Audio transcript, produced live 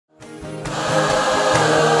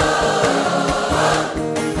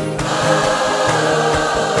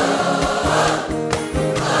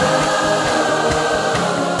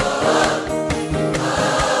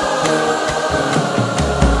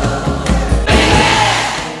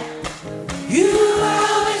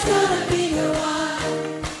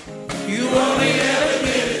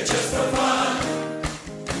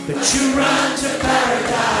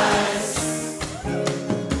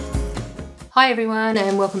Hi everyone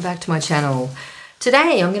and welcome back to my channel.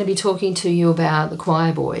 Today I'm going to be talking to you about the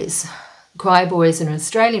Choirboys. The Choirboys are an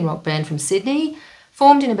Australian rock band from Sydney,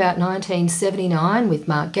 formed in about 1979 with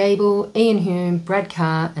Mark Gable, Ian Hume, Brad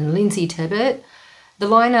Carr and Lindsay Tebbit. The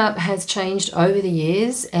lineup has changed over the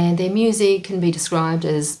years and their music can be described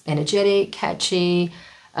as energetic, catchy,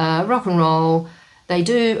 rock and roll. They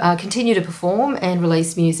do continue to perform and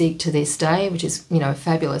release music to this day, which is,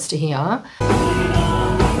 fabulous to hear.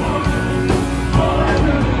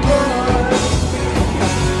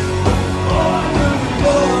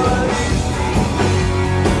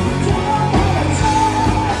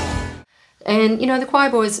 And, the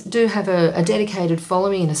Choirboys do have a dedicated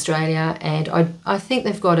following in Australia, and I think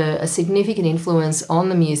they've got a significant influence on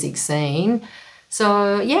the music scene.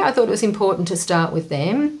 So, yeah, I thought it was important to start with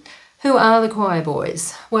them. Who are the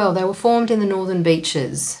Choirboys? Well, they were formed in the Northern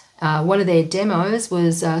Beaches. One of their demos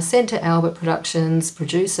was sent to Albert Productions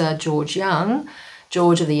producer George Young,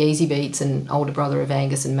 George of the Easy Beats and older brother of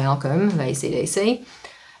Angus and Malcolm of AC/DC.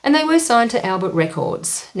 And they were signed to Albert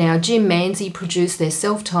Records. Now, Jim Manzi produced their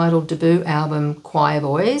self-titled debut album,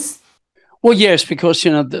 Choirboys. Well, yes, because,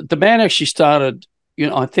 the band actually started,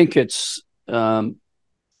 I think it's on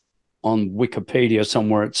Wikipedia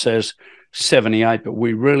somewhere it says 78, but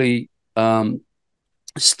we really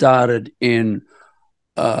started in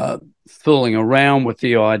fooling around with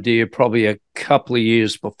the idea probably a couple of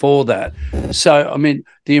years before that. So,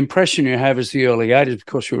 the impression you have is the early 80s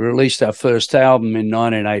because we released our first album in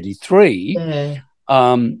 1983. Yeah.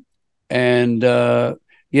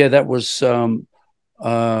 That was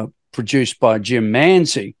produced by Jim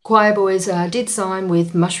Manzi. Choirboys did sign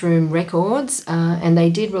with Mushroom Records and they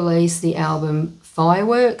did release the album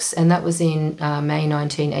Fireworks, and that was in May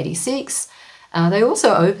 1986. They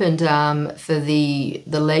also opened for the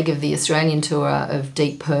leg of the Australian tour of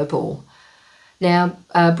Deep Purple. Now,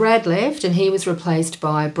 Brad left and he was replaced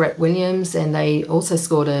by Brett Williams, and they also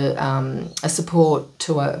scored a support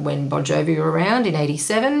tour when Bon Jovi were around in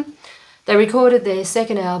 87. They recorded their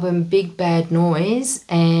second album, Big Bad Noise,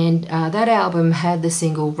 and that album had the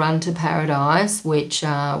single Run to Paradise, which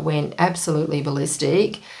went absolutely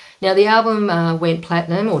ballistic. Now, the album went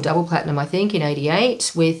platinum, or double platinum, I think, in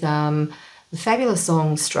 88 with the fabulous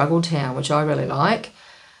song Struggle Town, which I really like.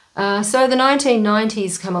 So the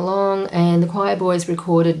 1990s come along and the Choirboys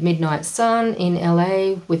recorded Midnight Sun in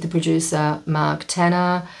LA with the producer Mark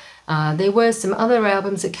Tanner. There were some other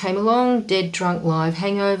albums that came along, Dead Drunk Live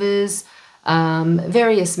Hangovers.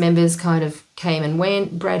 Various members kind of came and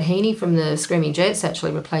went. Brad Heaney from the Screaming Jets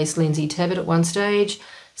actually replaced Lindsay Tebbit at one stage.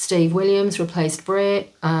 Steve Williams replaced Brett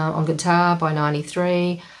on guitar by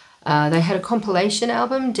 93. They had a compilation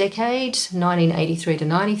album, Decade, 1983 to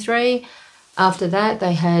 93. After that,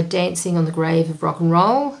 they had Dancing on the Grave of Rock and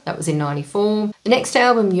Roll. That was in 94. The next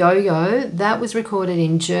album, Yo-Yo, that was recorded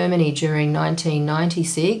in Germany during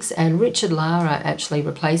 1996, and Richard Lara actually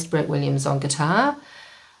replaced Brett Williams on guitar.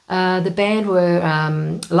 The band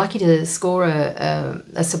were lucky to score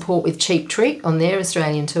a support with Cheap Trick on their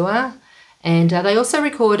Australian tour, and they also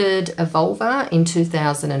recorded A Vulva in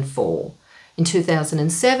 2004. In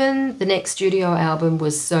 2007, the next studio album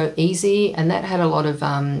was So Easy, and that had a lot of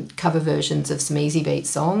cover versions of some Easy Beat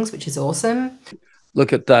songs, which is awesome.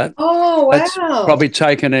 Look at that. Oh, wow. That's probably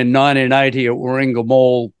taken in 1980 at Warringah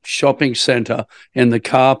Mall Shopping Centre in the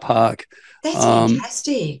car park. That's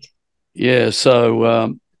fantastic. Yeah,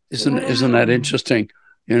 so isn't that interesting?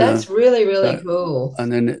 That's really, really cool.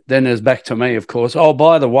 And then there's Back to Me, of course. Oh,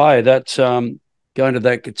 by the way, that's going to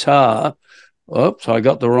that guitar. Oops, I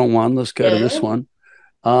got the wrong one. Let's go to this one.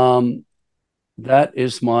 That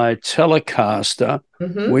is my Telecaster,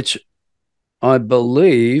 which I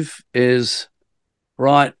believe is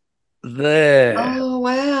right there. Oh,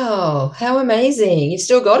 wow. How amazing. You've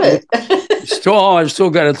still got it. I've still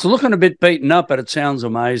got it. It's looking a bit beaten up, but it sounds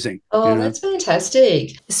amazing. Oh, that's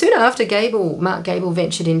fantastic. Soon after, Mark Gable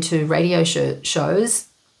ventured into radio shows.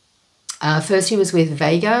 First he was with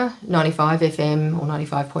Vega, 95 FM or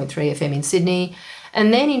 95.3 FM in Sydney.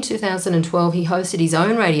 And then in 2012 he hosted his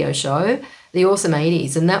own radio show, The Awesome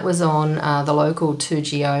 80s, and that was on the local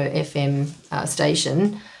 2GO FM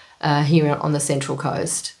station here on the Central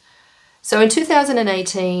Coast. So in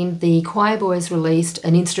 2018, the Choirboys released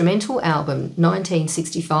an instrumental album,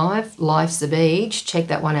 1965, Life's a Beach. Check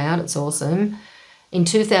that one out, it's awesome. In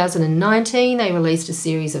 2019, they released a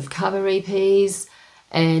series of cover EPs.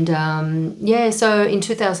 And so in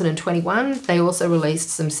 2021, they also released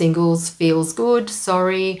some singles, Feels Good,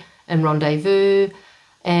 Sorry, and Rendezvous.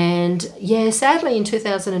 And sadly in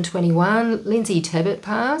 2021, Lindsay Tebbit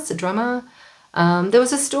passed, the drummer. There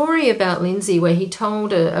was a story about Lindsay where he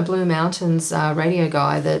told a Blue Mountains radio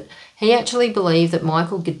guy that He actually believed that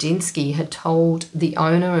Michael Gudinski had told the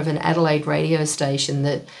owner of an Adelaide radio station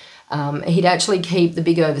that he'd actually keep the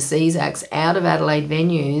big overseas acts out of Adelaide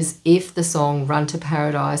venues if the song Run to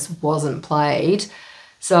Paradise wasn't played.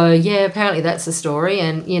 So, yeah, apparently that's the story.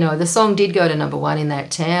 And, you know, the song did go to #1 in that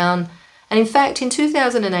town. And in fact, in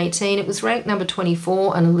 2018, it was ranked number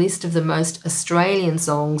 24 on a list of the most Australian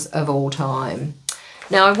songs of all time.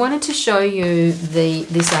 Now, I wanted to show you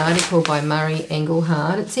this article by Murray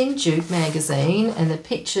Engelhardt. It's in Juke magazine, and the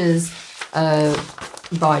pictures are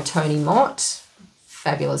by Tony Mott,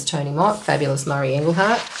 fabulous Tony Mott, fabulous Murray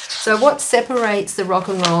Engelhardt. So what separates the rock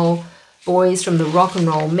and roll boys from the rock and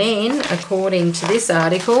roll men, according to this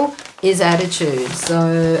article, is attitude.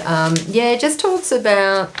 So, yeah, it just talks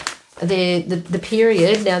about the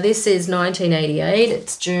period. Now, this is 1988.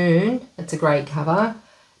 It's June. It's a great cover.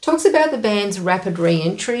 Talks about the band's rapid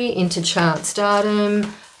re-entry into chart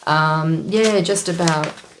stardom. Yeah, just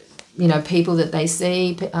about, you know, people that they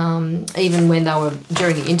see, even when they were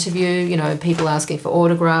during the interview, you know, people asking for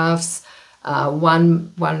autographs.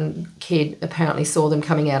 One kid apparently saw them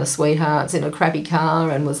coming out of Sweethearts in a crappy car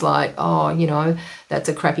and was like, oh, you know, that's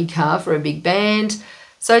a crappy car for a big band.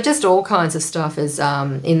 So just all kinds of stuff is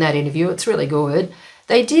in that interview. It's really good.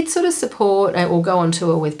 They did sort of support or go on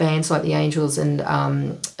tour with bands like the Angels and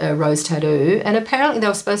Rose Tattoo, and apparently they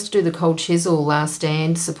were supposed to do the Cold Chisel Last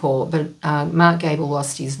Stand support, but Mark Gable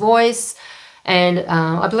lost his voice, and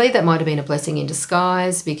I believe that might have been a blessing in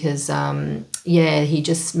disguise because, yeah, he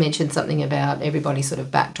just mentioned something about everybody sort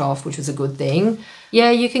of backed off, which was a good thing.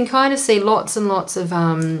 Yeah, you can kind of see lots and lots of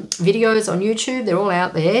videos on YouTube. They're all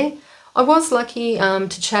out there. I was lucky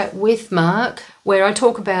to chat with Mark, where I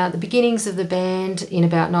talk about the beginnings of the band in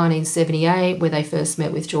about 1978, where they first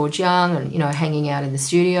met with George Young and, you know, hanging out in the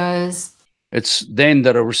studios. It's then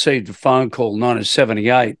that I received a phone call,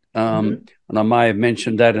 1978, and I may have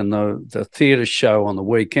mentioned that in the theatre show on the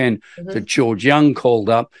weekend, that George Young called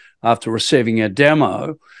up after receiving a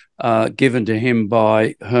demo given to him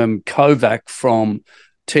by Herm Kovac from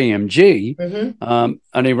TMG,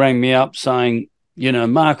 and he rang me up saying, you know,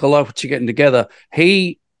 Mark, I like what you're getting together.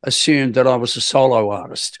 He assumed that I was a solo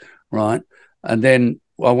artist, right? And then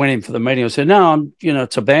I went in for the meeting. I said, no, you know,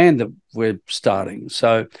 it's a band that we're starting.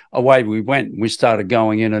 So away we went. We started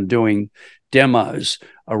going in and doing demos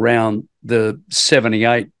around the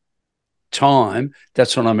 78 time.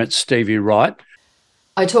 That's when I met Stevie Wright.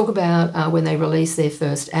 I talk about when they released their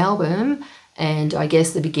first album, and I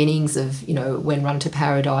guess the beginnings of, you know, when Run to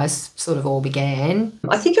Paradise sort of all began.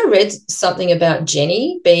 I think I read something about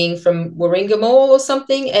Jenny being from Warringah Mall or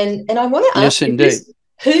something, and I want to ask you,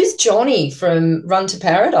 who's Johnny from Run to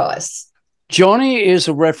Paradise? Johnny is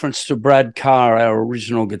a reference to Brad Carr, our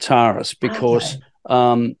original guitarist, because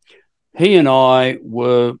he and I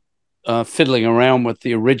were fiddling around with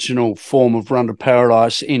the original form of Run to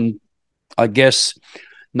Paradise in, I guess,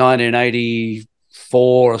 1984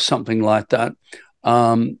 or something like that,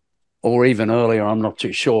 or even earlier, I'm not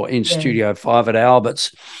too sure, in Studio 5 at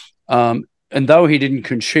Albert's. And though he didn't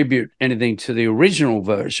contribute anything to the original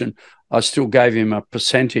version, I still gave him a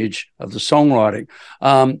percentage of the songwriting.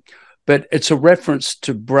 But it's a reference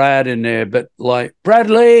to Brad in there, but like,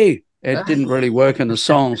 Bradley, it didn't really work in the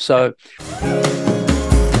song. So I'll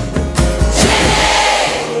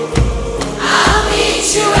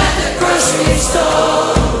meet you at the grocery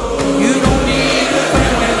store. You don't need a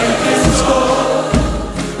friend when you can score.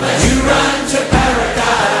 You run to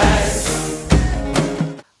paradise.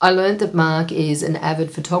 I learned that Mark is an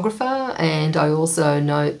avid photographer, and I also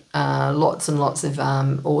note lots and lots of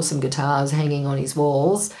awesome guitars hanging on his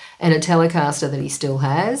walls and a Telecaster that he still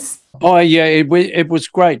has. Oh, yeah, it was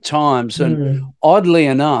great times. And oddly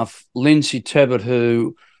enough, Lindsay Tebbett,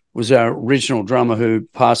 who was our original drummer who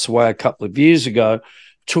passed away a couple of years ago,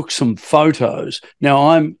 took some photos.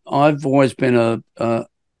 Now, I've always been an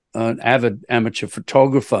avid amateur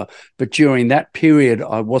photographer, but during that period,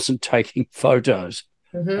 I wasn't taking photos.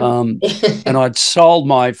 And I'd sold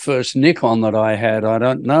my first Nikon that I had. I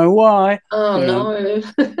don't know why. Oh, no.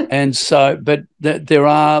 And so, but there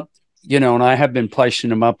are, you know, and I have been placing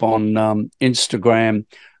them up on Instagram,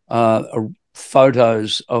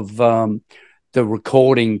 photos of the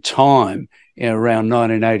recording time around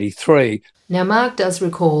 1983. Now, Mark does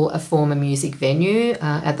recall a former music venue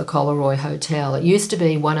at the Collaroy Hotel. It used to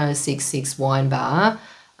be 1066 Wine Bar.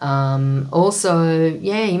 Also,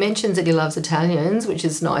 yeah, he mentions that he loves Italians, which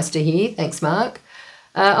is nice to hear. Thanks, Mark.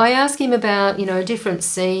 I asked him about, you know, different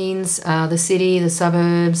scenes, the city, the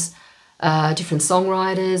suburbs, different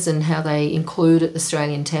songwriters and how they include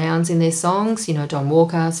Australian towns in their songs. You know, Don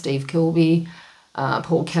Walker, Steve Kilbey,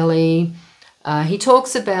 Paul Kelly. He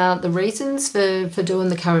talks about the reasons for doing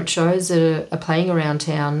the current shows that are playing around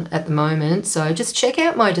town at the moment. So just check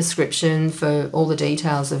out my description for all the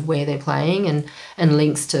details of where they're playing and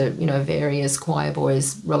links to, you know, various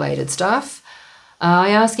Choirboys related stuff. I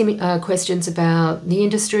ask him questions about the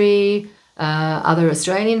industry, other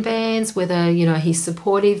Australian bands, whether, you know, he's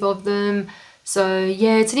supportive of them. So,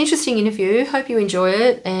 yeah, it's an interesting interview. Hope you enjoy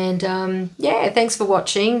it. And, yeah, thanks for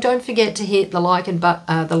watching. Don't forget to hit the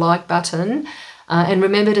like button. And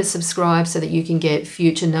remember to subscribe so that you can get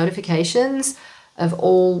future notifications of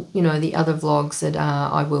all, you know, the other vlogs that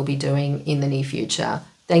I will be doing in the near future.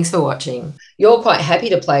 Thanks for watching. You're quite happy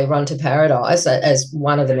to play Run to Paradise as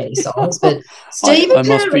one of the many songs, but Steve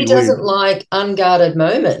apparently doesn't like Unguarded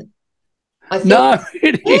Moment. I think, no,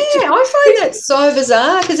 it yeah, I find that so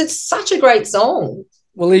bizarre because it's such a great song.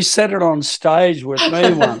 Well, he said it on stage with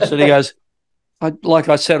me once, and he goes, like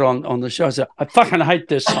I said on the show, I said, I fucking hate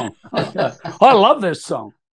this song. I love this song.